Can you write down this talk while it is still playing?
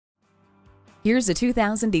Here's a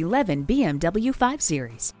 2011 BMW 5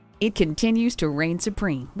 Series. It continues to reign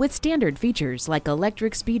supreme with standard features like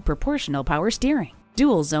electric speed proportional power steering,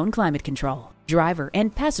 dual zone climate control, driver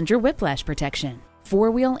and passenger whiplash protection,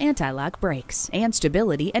 four-wheel anti-lock brakes, and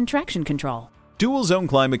stability and traction control. Dual zone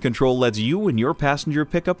climate control lets you and your passenger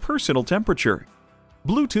pick a personal temperature.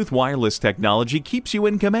 Bluetooth wireless technology keeps you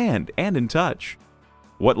in command and in touch.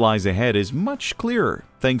 What lies ahead is much clearer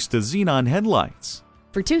thanks to xenon headlights.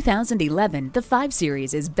 For 2011, the 5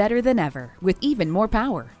 Series is better than ever with even more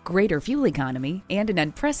power, greater fuel economy, and an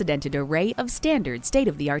unprecedented array of standard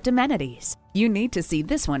state-of-the-art amenities. You need to see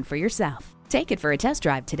this one for yourself. Take it for a test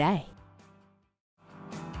drive today.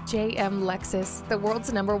 JM Lexus, the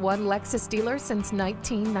world's #1 Lexus dealer since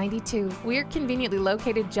 1992. We're conveniently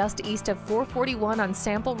located just east of 441 on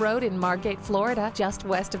Sample Road in Margate, Florida, just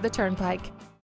west of the Turnpike.